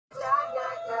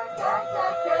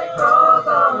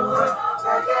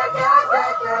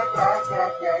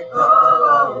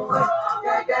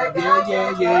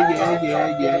We just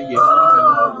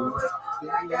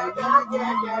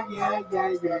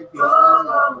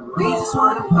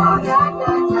wanna party,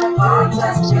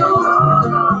 just you.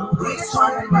 We just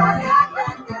wanna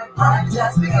party,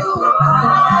 just for you.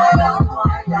 I don't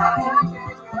wanna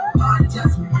die, party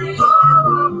just for me.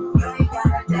 You ain't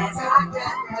gotta dance,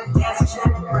 dance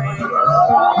and free. We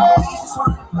just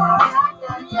wanna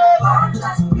party,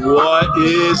 just for you. What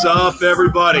is up,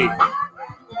 everybody?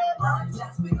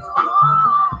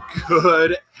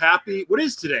 Good, happy. What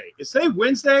is today? Is today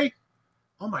Wednesday?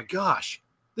 Oh my gosh,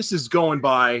 this is going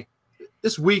by.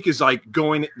 This week is like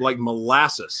going like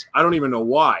molasses. I don't even know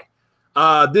why.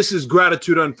 This is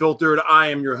Gratitude Unfiltered. I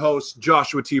am your host,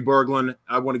 Joshua T. Berglund.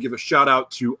 I want to give a shout out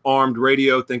to Armed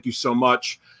Radio. Thank you so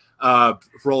much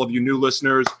for all of you new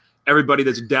listeners. Everybody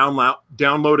that's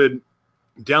downloading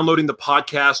the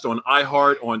podcast on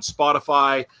iHeart, on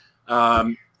Spotify,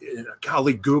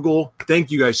 golly, Google. Thank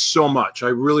you guys so much. I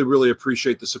really, really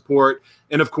appreciate the support.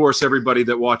 And of course, everybody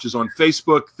that watches on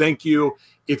Facebook, thank you.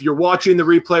 If you're watching the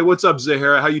replay, what's up,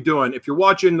 Zahara? How you doing? If you're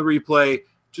watching the replay,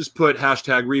 just put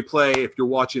hashtag replay. If you're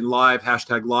watching live,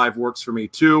 hashtag live works for me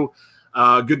too.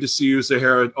 Good to see you,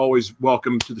 Zahara. Always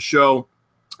welcome to the show.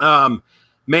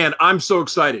 Man, I'm so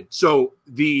excited. So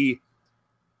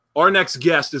our next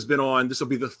guest has been on. This will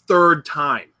be the third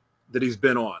time that he's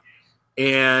been on.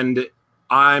 And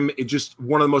I'm just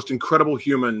one of the most incredible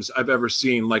humans I've ever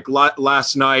seen. Like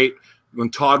last night when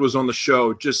Todd was on the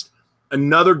show, just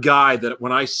another guy that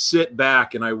when I sit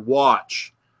back and I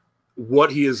watch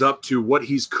what he is up to, what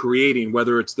he's creating,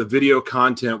 whether it's the video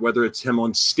content, whether it's him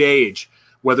on stage,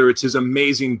 whether it's his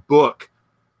amazing book,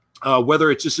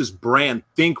 whether it's just his brand,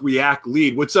 Think, React,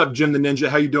 Lead. What's up, Jim the Ninja?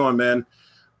 How you doing, man?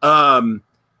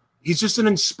 He's just an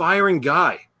inspiring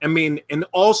guy. I mean, and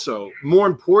also, more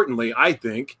importantly, I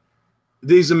think,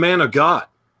 he's a man of God.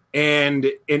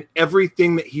 And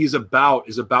everything that he's about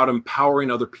is about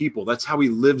empowering other people. That's how he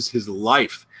lives his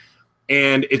life.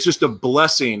 And it's just a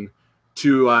blessing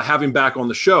to have him back on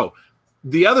the show.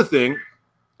 The other thing,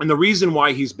 and the reason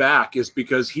why he's back, is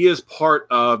because he is part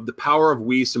of the Power of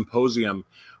We Symposium,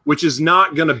 which is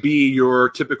not going to be your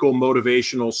typical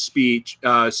motivational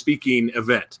speaking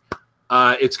event.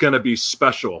 It's going to be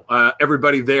special.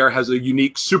 Everybody there has a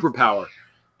unique superpower,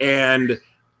 and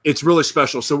it's really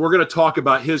special. So we're going to talk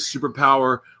about his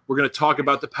superpower. We're going to talk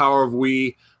about the power of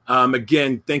we.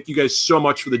 Again, thank you guys so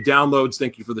much for the downloads.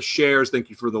 Thank you for the shares.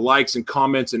 Thank you for the likes and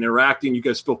comments and interacting. You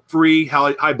guys feel free.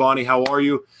 Hi, Bonnie. How are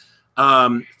you?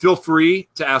 Feel free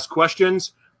to ask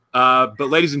questions. But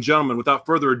ladies and gentlemen, without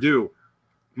further ado,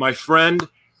 my friend,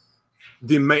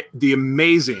 the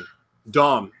amazing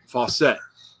Dom Faussette.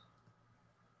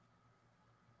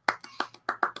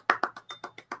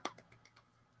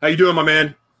 How you doing, my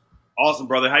man? Awesome,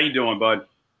 brother. How you doing, bud?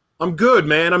 I'm good,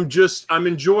 man. I'm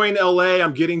enjoying LA.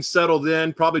 I'm getting settled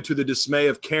in, probably to the dismay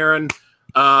of Karen.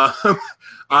 I've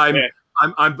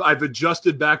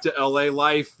adjusted back to LA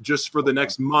life just for the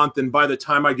next month, and by the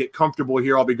time I get comfortable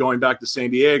here, I'll be going back to San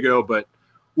Diego. But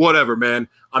whatever, man.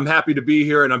 I'm happy to be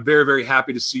here, and I'm very, very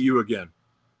happy to see you again.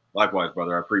 Likewise,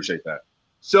 brother. I appreciate that.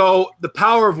 So the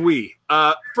power of we.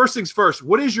 First things first.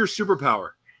 What is your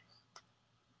superpower?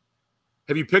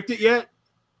 Have you picked it yet?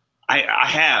 I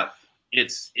have.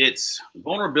 It's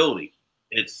vulnerability.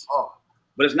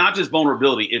 But it's not just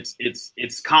vulnerability.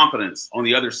 It's confidence on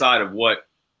the other side of what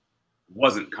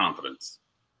wasn't confidence.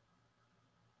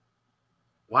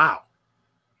 Wow.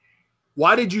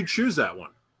 Why did you choose that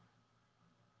one?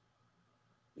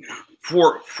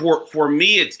 For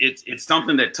me, it's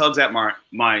something that tugs at my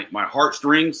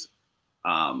heartstrings.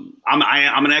 I'm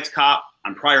an ex-cop.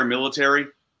 I'm prior military,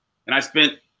 and I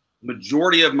spent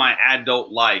majority of my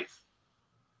adult life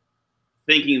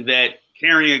thinking that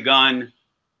carrying a gun,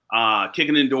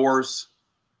 kicking in doors,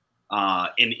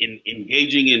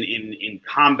 engaging in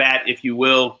combat, if you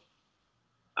will,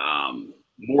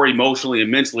 more emotionally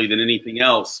and mentally than anything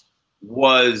else,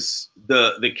 was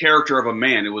the character of a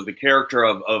man. It was the character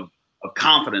of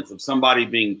confidence, of somebody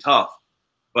being tough.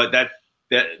 But that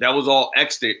was all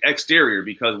exterior,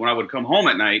 because when I would come home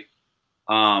at night,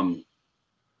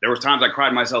 there was times I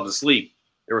cried myself to sleep.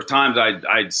 There was times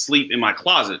I'd sleep in my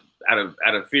closet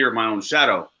out of fear of my own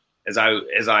shadow, as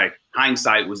I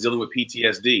hindsight was dealing with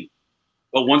PTSD.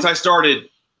 But once I started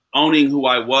owning who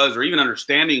I was, or even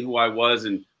understanding who I was,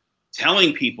 and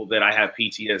telling people that I have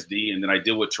PTSD and that I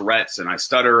deal with Tourette's and I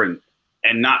stutter, and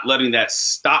not letting that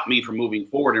stop me from moving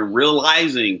forward, and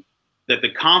realizing that the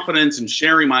confidence in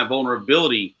sharing my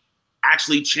vulnerability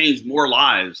actually changed more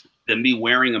lives than me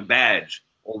wearing a badge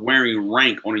or wearing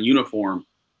rank on a uniform,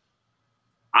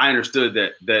 I understood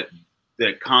that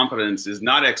confidence is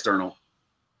not external.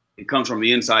 It comes from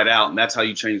the inside out, and that's how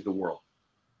you change the world.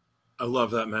 I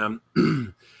love that, man.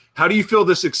 How do you feel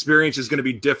this experience is going to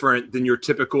be different than your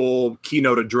typical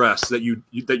keynote address that you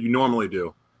normally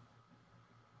do?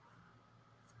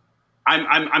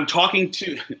 I'm talking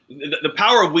to the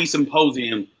power of We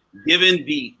Symposium, given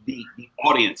the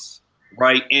audience,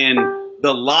 right, and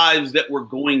the lives that we're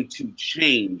going to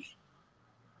change.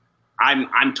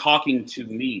 I'm talking to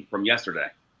me from yesterday.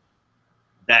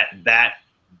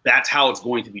 That's how it's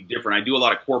going to be different. I do a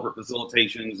lot of corporate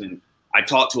facilitations, and I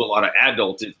talk to a lot of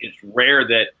adults. It's rare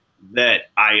that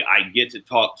I get to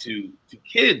talk to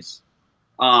kids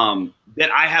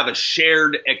that I have a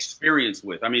shared experience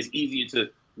with. I mean, it's easy to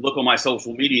look on my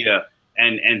social media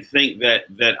and think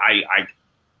that I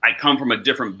come from a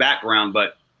different background,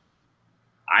 but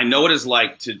I know what it's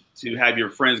like to have your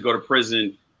friends go to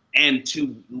prison and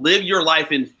to live your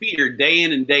life in fear day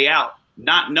in and day out,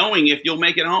 not knowing if you'll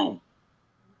make it home,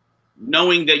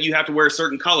 knowing that you have to wear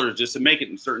certain colors just to make it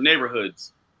in certain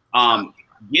neighborhoods,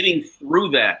 getting through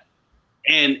that,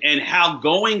 and how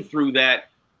going through that,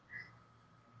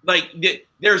 like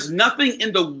there's nothing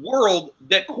in the world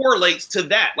that correlates to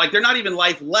that. Like, they're not even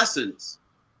life lessons,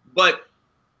 but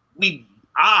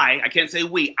I can't say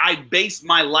I base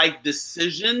my life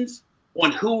decisions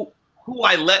on who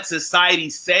I let society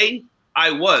say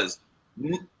I was.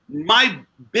 My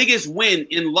biggest win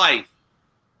in life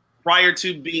prior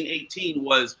to being 18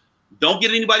 was don't get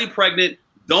anybody pregnant,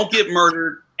 don't get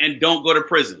murdered, and don't go to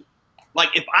prison. Like,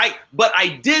 but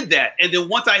I did that. And then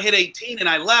once I hit 18 and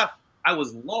I left, I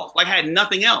was lost. Like, I had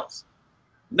nothing else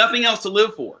to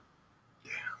live for.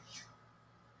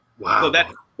 Wow. So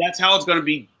that's how it's going to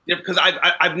be different, because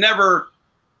I've never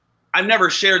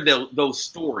shared those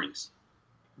stories.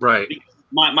 Right. Because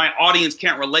my audience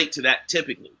can't relate to that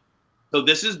typically. So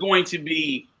this is going to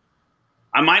be,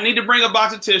 I might need to bring a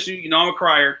box of tissue. You know, I'm a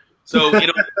crier. So, you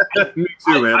know, Me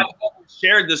too, man. I've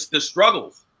shared the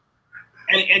struggles.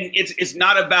 And it's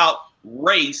not about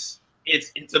race.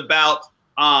 It's about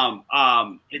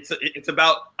it's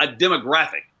about a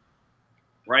demographic,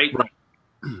 right?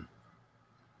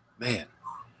 Man.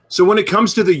 So when it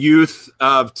comes to the youth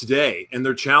of today and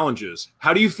their challenges,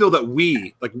 how do you feel that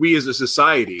we as a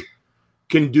society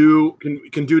can do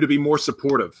to be more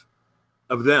supportive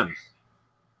of them?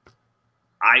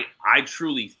 I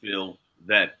truly feel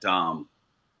that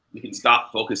we can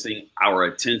stop focusing our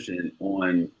attention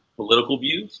on political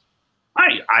views.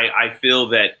 I feel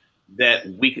that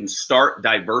we can start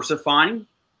diversifying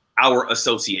our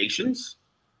associations.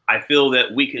 I feel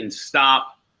that we can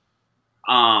stop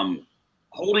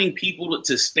holding people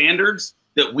to standards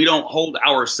that we don't hold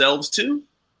ourselves to.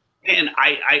 And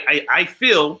I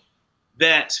feel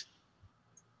that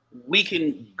we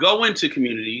can go into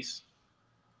communities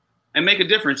and make a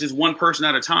difference just one person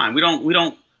at a time. We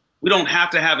don't have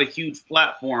to have a huge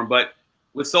platform, but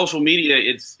with social media,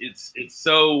 it's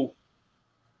so,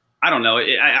 I don't know.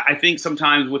 I think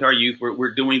sometimes with our youth,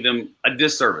 we're doing them a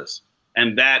disservice,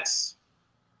 and that's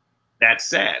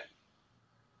sad.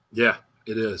 Yeah,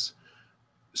 it is.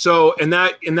 So, and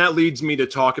that leads me to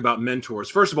talk about mentors.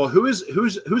 First of all,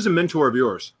 who's a mentor of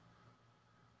yours?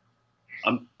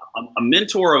 A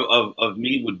mentor of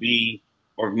me would be,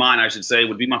 or of mine, I should say,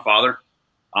 would be my father,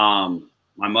 my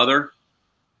mother,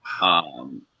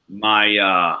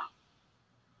 my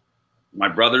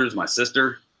brothers, my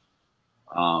sister,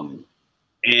 and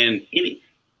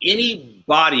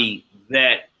anybody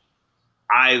that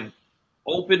I've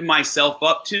opened myself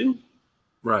up to,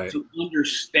 right, to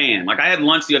understand. Like, I had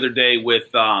lunch the other day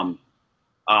with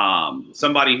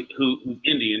somebody who's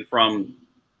Indian from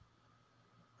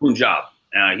Punjab.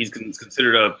 He's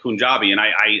considered a Punjabi, and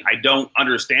I don't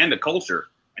understand the culture.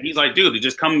 And he's like, dude,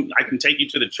 just come. I can take you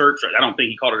to the church. I don't think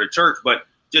he called it a church, but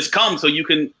just come so you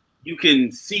can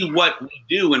see what we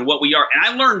do and what we are. And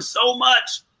I learned so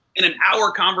much in an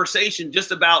hour conversation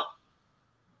just about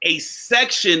a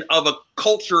section of a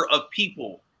culture of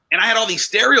people. And I had all these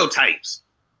stereotypes.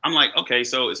 I'm like, okay,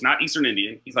 so it's not Eastern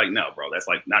Indian. He's like, no, bro, that's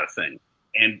like not a thing.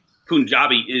 And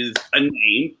Punjabi is a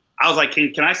name. I was like,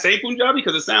 can I say Punjabi?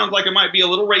 Because it sounds like it might be a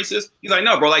little racist. He's like,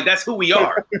 no, bro, like that's who we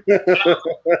are. Like,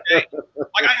 okay.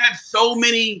 Like, I had so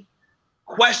many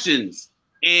questions,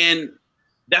 and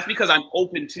that's because I'm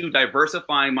open to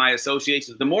diversifying my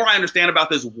associations. The more I understand about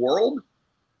this world,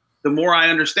 the more I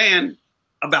understand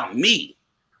about me.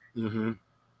 Mm-hmm.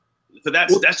 So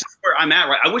that's just where I'm at,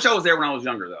 right? I wish I was there when I was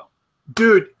younger, though.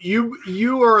 Dude,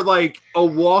 you are like a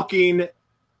walking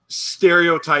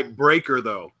stereotype breaker,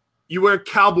 though. You wear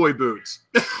cowboy boots.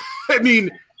 I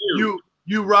mean,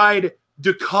 you ride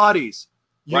Ducatis.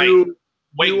 Right.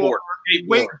 Wakeboard.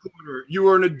 weight corner. You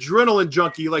were an adrenaline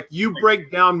junkie. Like, you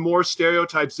break down more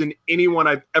stereotypes than anyone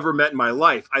I've ever met in my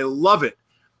life. I love it.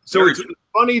 So it's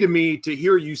funny to me to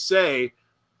hear you say,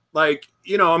 like,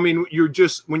 you know, I mean, you're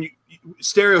just, when you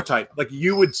stereotype, like,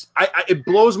 you would, it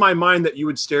blows my mind that you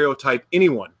would stereotype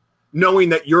anyone, knowing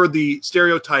that you're the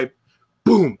stereotype.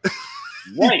 Boom.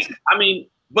 Right. I mean,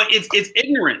 but it's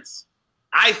ignorance.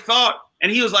 I thought,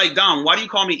 and he was like, Dom, why do you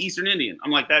call me Eastern Indian?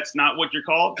 I'm like, that's not what you're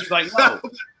called. He's like, no.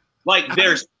 Like,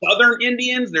 there's Southern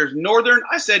Indians, there's Northern.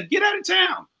 I said, get out of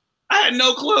town. I had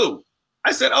no clue.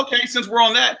 I said, okay, since we're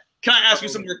on that, can I ask you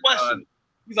some more questions?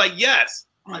 He's like, yes.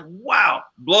 I'm like, wow,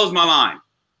 blows my mind.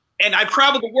 And I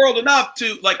traveled the world enough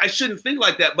to, like, I shouldn't think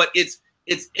like that, but it's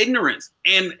ignorance.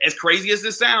 And as crazy as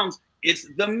this sounds, it's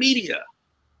the media.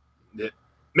 Man,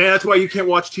 that's why you can't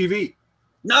watch TV.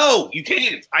 No, you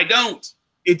can't. I don't.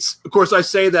 It's, of course, I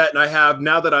say that, and I have,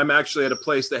 now that I'm actually at a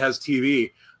place that has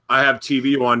TV, I have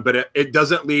TV on, but it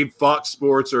doesn't leave Fox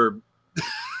Sports or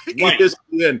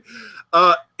ESPN.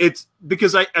 It's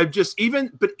because I just,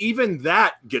 even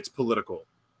that gets political.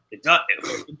 It does.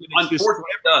 Unfortunately,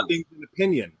 it does. An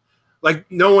opinion. Like,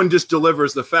 no one just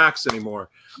delivers the facts anymore.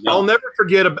 No. I'll never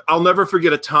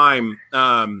forget a time.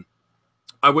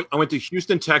 I went to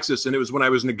Houston, Texas, and it was when I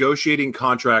was negotiating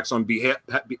contracts on behalf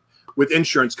with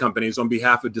insurance companies on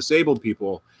behalf of disabled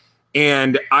people.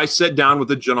 And I sat down with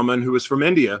a gentleman who was from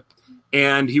India,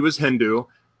 and he was Hindu.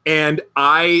 And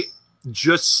I've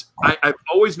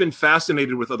always been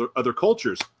fascinated with other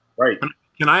cultures. Right.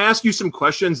 Can I ask you some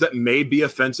questions that may be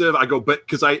offensive? I go, but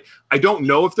because I don't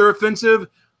know if they're offensive,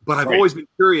 but I've always been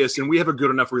curious, and we have a good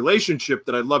enough relationship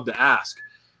that I'd love to ask.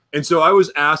 And so I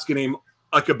was asking him,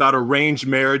 like, about arranged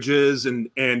marriages and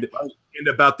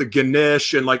about the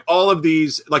Ganesh and, like, all of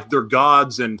these, like, their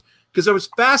gods, and because I was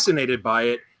fascinated by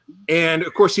it. And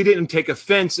of course he didn't take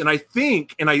offense. And I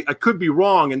think, and I could be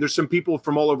wrong, and there's some people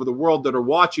from all over the world that are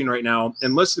watching right now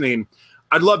and listening.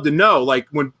 I'd love to know, like,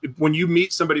 when you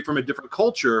meet somebody from a different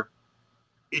culture,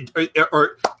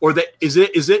 or that is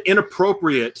it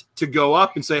inappropriate to go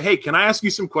up and say, hey, can I ask you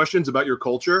some questions about your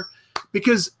culture?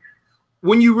 Because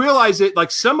when you realize it,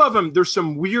 like, some of them, there's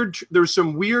some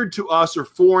weird to us or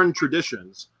foreign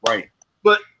traditions. Right.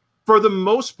 But for the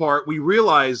most part, we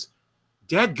realize,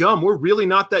 dadgum, we're really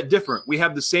not that different. We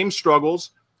have the same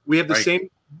struggles. We have the same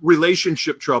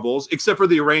relationship troubles, except for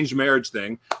the arranged marriage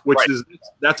thing, which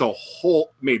that's a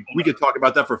whole, maybe we could talk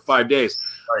about that for 5 days.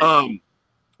 Right.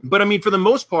 But I mean, for the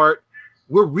most part,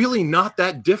 we're really not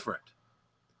that different.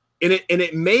 And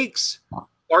it makes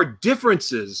our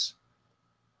differences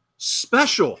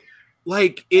special.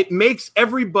 Like, it makes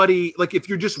everybody, like, if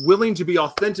you're just willing to be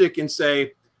authentic and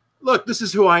say, look, this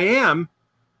is who I am,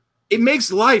 it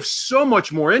makes life so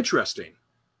much more interesting.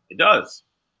 It does.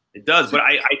 It does. But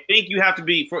I think you have to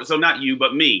be, so not you,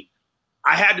 but me.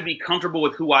 I had to be comfortable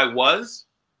with who I was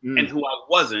and who I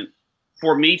wasn't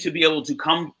for me to be able to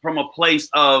come from a place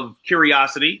of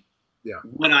curiosity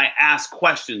when I ask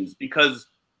questions. Because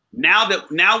now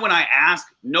when I ask,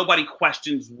 nobody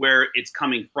questions where it's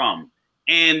coming from.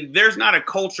 And there's not a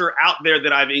culture out there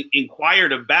that I've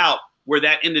inquired about where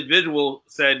that individual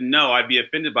said, no, I'd be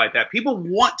offended by that. People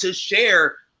want to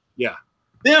share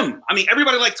them. I mean,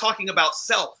 everybody likes talking about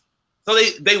self. So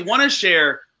they want to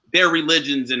share their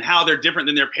religions and how they're different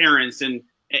than their parents and,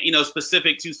 you know,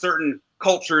 specific to certain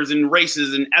cultures and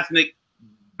races and ethnic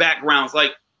backgrounds.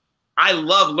 Like, I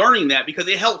love learning that because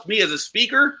it helps me as a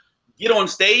speaker get on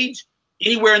stage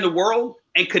anywhere in the world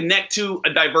and connect to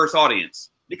a diverse audience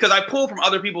because I pull from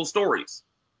other people's stories.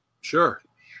 Sure.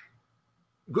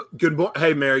 Good morning.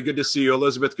 Hey, Mary, good to see you.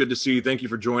 Elizabeth, good to see you. Thank you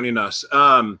for joining us.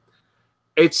 I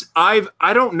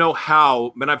don't know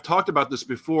how, but I've talked about this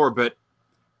before, but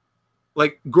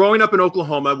like growing up in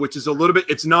Oklahoma, which is a little bit,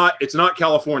 it's not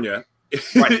California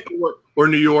or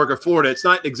New York or Florida. It's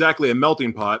not exactly a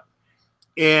melting pot.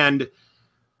 And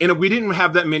we didn't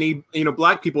have that many,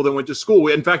 black people that went to school.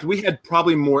 In fact, we had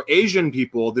probably more Asian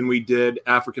people than we did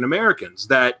African Americans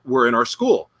that were in our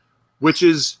school, which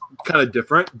is kind of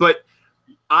different. But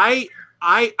I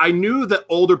knew that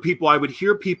older people, I would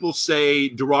hear people say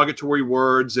derogatory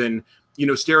words and,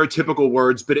 stereotypical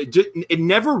words, but it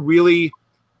never really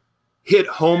hit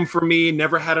home for me,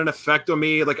 never had an effect on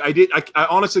me. Like I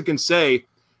honestly can say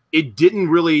it didn't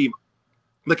really,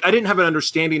 like I didn't have an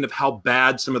understanding of how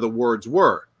bad some of the words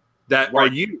were that are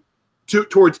used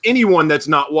towards anyone that's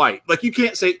not white. Like you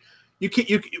can't say,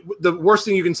 the worst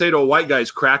thing you can say to a white guy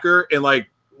is cracker and like,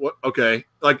 what? Okay.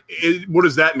 Like, what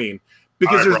does that mean?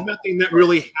 Because there's nothing that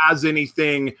really has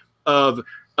anything of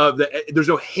there's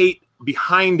no hate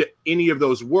behind any of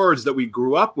those words that we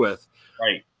grew up with.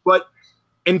 Right. But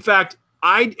in fact,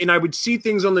 I would see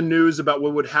things on the news about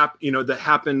what would happen, that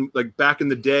happened like back in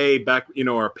the day, back,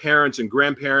 our parents and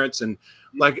grandparents. And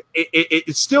like,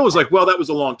 it still was like, well, that was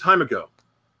a long time ago.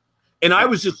 And I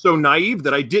was just so naive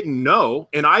that I didn't know.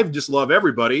 And I just love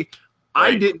everybody.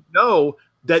 Right. I didn't know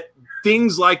that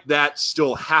things like that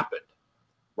still happened.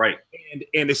 Right.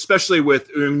 And especially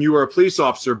when you were a police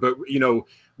officer, but,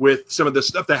 with some of the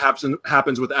stuff that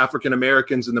happens with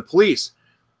African-Americans in the police.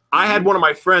 I had one of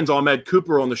my friends, Ahmed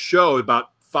Cooper, on the show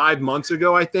about 5 months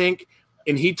ago, I think.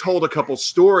 And he told a couple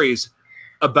stories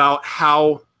about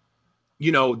how,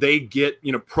 they get,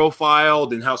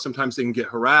 profiled and how sometimes they can get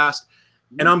harassed.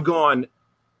 And I'm going,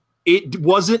 it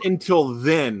wasn't until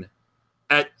then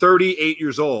at 38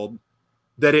 years old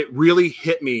that it really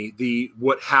hit me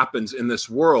what happens in this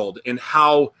world and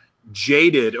how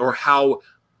jaded or how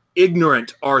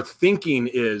ignorant our thinking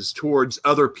is towards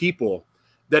other people,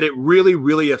 that it really,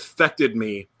 really affected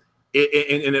me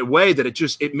in a way that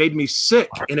it made me sick.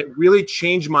 And it really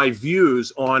changed my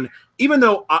views on, even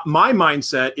though my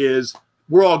mindset is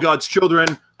we're all God's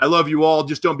children. I love you all.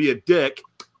 Just don't be a dick.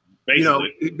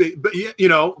 Basically.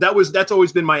 That's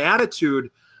always been my attitude.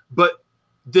 But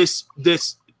this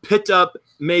pit up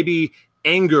maybe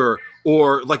anger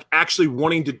or like actually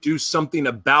wanting to do something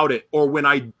about it. Or when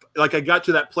I got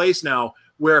to that place now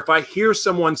where if I hear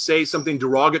someone say something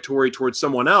derogatory towards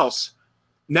someone else,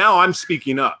 now I'm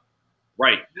speaking up.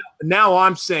 Right. Now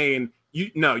I'm saying,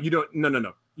 no.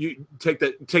 You take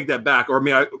that back. Or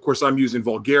of course I'm using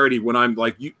vulgarity when I'm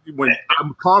like, when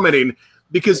I'm commenting,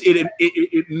 because it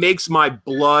makes my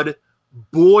blood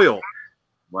boil.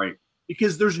 Right.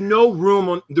 Because there's no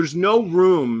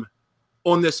room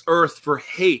on this earth for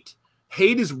hate.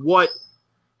 Hate is what,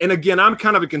 and again, I'm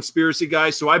kind of a conspiracy guy,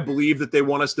 so I believe that they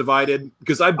want us divided,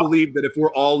 because I believe that if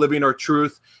we're all living our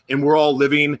truth and we're all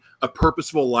living a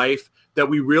purposeful life, that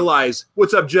we realize,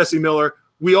 what's up, Jesse Miller?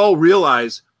 We all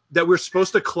realize that we're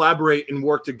supposed to collaborate and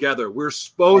work together. We're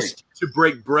supposed to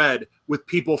break bread with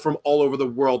people from all over the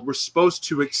world. We're supposed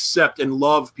to accept and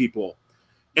love people.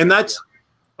 And that's,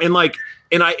 and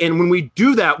when we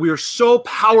do that, we are so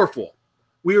powerful.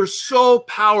 We are so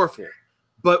powerful,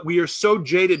 but we are so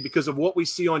jaded because of what we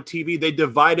see on TV. They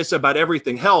divide us about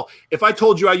everything. Hell, if I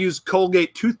told you I use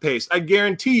Colgate toothpaste, I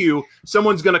guarantee you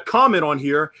someone's going to comment on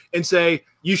here and say,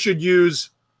 you should use,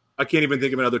 I can't even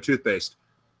think of another toothpaste,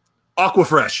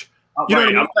 Aquafresh. You know what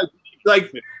I mean?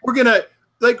 Like we're going to,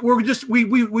 like,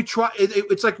 we try,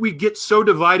 it's like we get so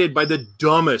divided by the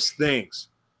dumbest things.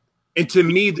 And to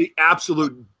me, the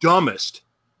absolute dumbest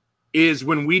is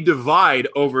when we divide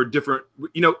over different,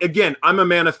 again, I'm a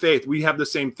man of faith. We have the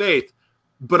same faith,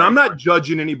 but I'm not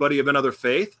judging anybody of another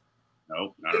faith.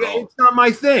 No, not at all. It's not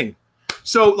my thing.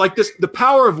 So like this, the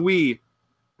power of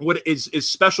what is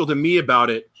special to me about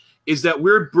it is that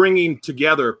we're bringing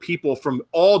together people from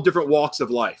all different walks of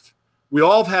life. We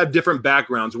all have different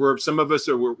backgrounds. Some of us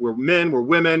we're men, we're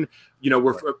women,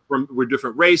 we're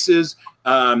different races.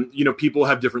 People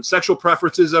have different sexual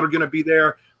preferences that are going to be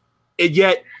there. And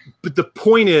yet, but the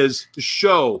point is to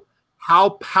show how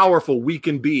powerful we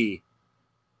can be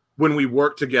when we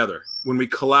work together, when we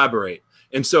collaborate.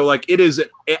 And so like, it is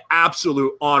an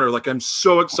absolute honor. Like, I'm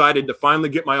so excited to finally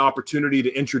get my opportunity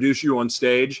to introduce you on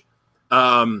stage.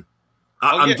 I'm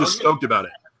just stoked about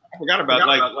it. I forgot about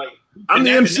like I'm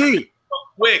the MC.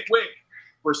 Quick.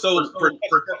 For time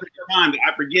that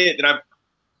I forget that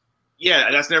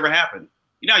that's never happened.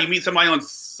 You meet somebody on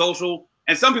social,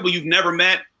 and some people you've never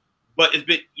met, but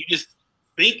you just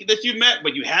think that you've met,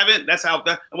 but you haven't. That's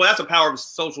the power of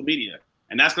social media,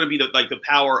 and that's going to be the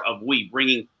power of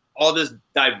bringing all this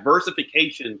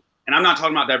diversification. And I'm not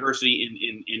talking about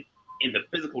diversity in the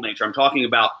physical nature. I'm talking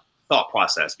about thought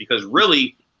process, because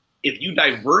really, if you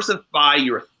diversify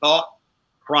your thought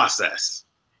process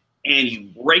and you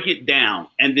break it down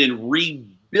and then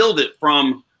rebuild it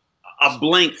from a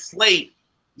blank slate,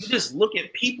 you just look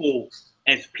at people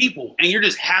as people, and you're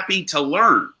just happy to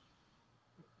learn.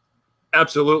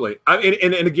 Absolutely.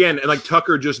 And again, and like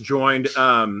Tucker just joined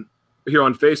here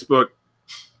on Facebook,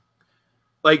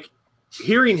 like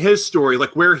hearing his story,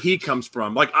 like where he comes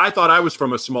from. Like, I thought I was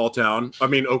from a small town. I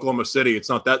mean, Oklahoma City, it's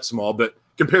not that small, but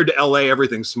compared to LA,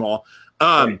 everything's small.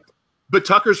 But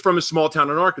Tucker's from a small town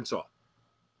in Arkansas.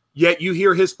 Yet you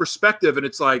hear his perspective and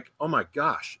it's like, oh my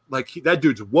gosh, like that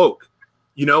dude's woke,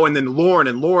 and then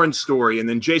Lauren's story, and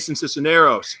then Jason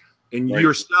Cisneros and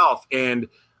yourself. And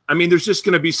I mean, there's just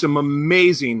going to be some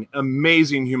amazing,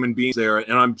 amazing human beings there.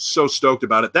 And I'm so stoked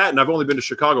about it. And I've only been to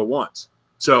Chicago once.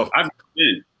 So I've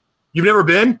been. You've never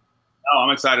been? No, I'm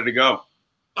excited to go.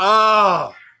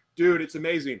 Oh, dude, it's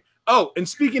amazing. Oh, and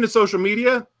speaking of social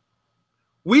media,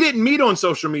 we didn't meet on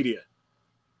social media.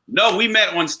 No, we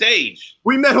met on stage.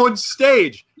 We met on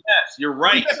stage. Yes, you're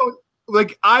right.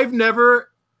 Like I've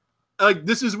never, like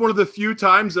this is one of the few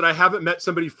times that I haven't met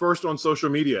somebody first on social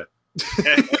media.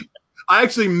 I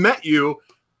actually met you,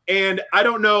 and I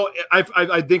don't know.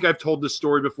 I think I've told this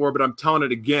story before, but I'm telling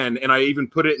it again, and I even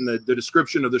put it in the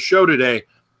description of the show today.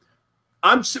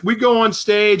 We go on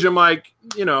stage. I'm like,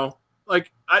 you know,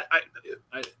 like I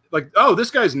like, oh,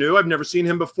 this guy's new. I've never seen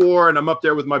him before, and I'm up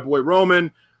there with my boy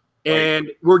Roman, and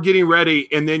we're getting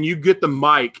ready, and then you get the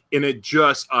mic, and it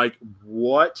just like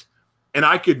what, and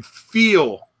I could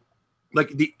feel like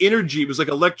the energy. It was like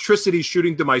electricity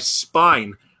shooting to my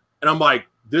spine, and I'm like,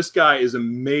 this guy is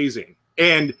amazing.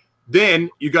 And then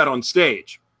you got on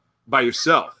stage by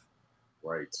yourself.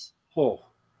 Right. Oh.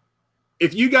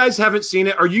 If you guys haven't seen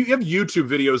it, you have YouTube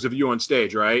videos of you on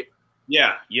stage, right?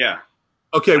 Yeah.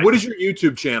 Okay, what is your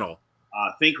YouTube channel?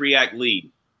 Think, React,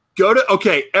 Lead.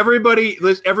 Everybody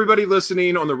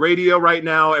listening on the radio right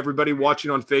now, everybody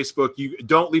watching on Facebook, you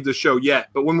don't leave the show yet.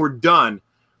 But when we're done,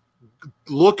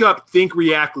 look up Think,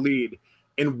 React, Lead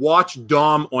and watch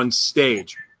Dom on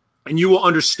stage. And you will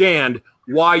understand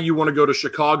why you want to go to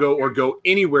Chicago or go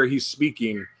anywhere he's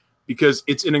speaking, because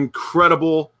it's an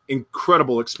incredible,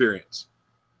 incredible experience.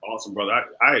 Awesome, brother.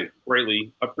 I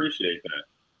greatly appreciate that.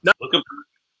 No. Look up.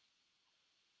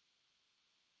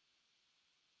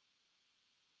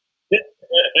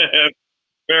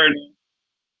 Fair enough.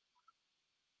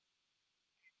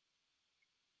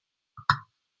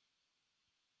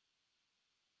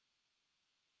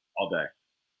 All day.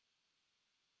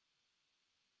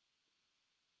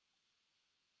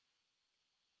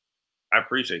 I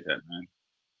appreciate that, man.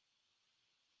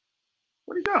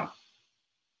 Where'd he go?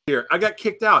 Here, I got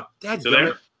kicked out. Dad, So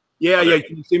there? Yeah.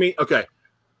 Can you see me? Okay.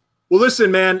 Well,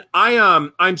 listen, man.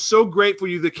 I'm so grateful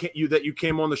that you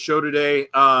came on the show today.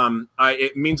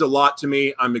 It means a lot to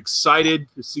me. I'm excited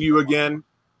to see you again,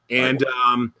 and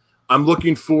I'm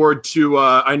looking forward to.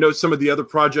 I know some of the other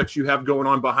projects you have going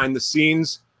on behind the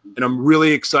scenes, and I'm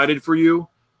really excited for you.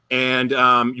 And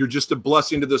you're just a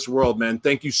blessing to this world, man.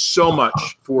 Thank you so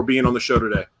much for being on the show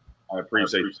today. I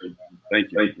appreciate it.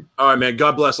 Thank you. All right, man.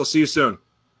 God bless. I'll see you soon.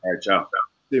 All right, ciao.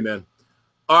 See you, man.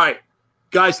 All right.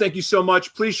 Guys, thank you so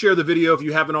much. Please share the video if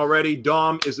you haven't already.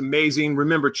 Dom is amazing.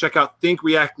 Remember, check out Think,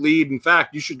 React, Lead. In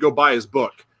fact, you should go buy his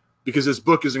book because his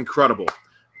book is incredible.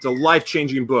 It's a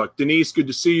life-changing book. Denise, good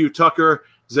to see you. Tucker,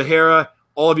 Zahara,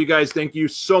 all of you guys, thank you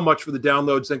so much for the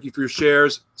downloads. Thank you for your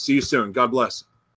shares. See you soon. God bless.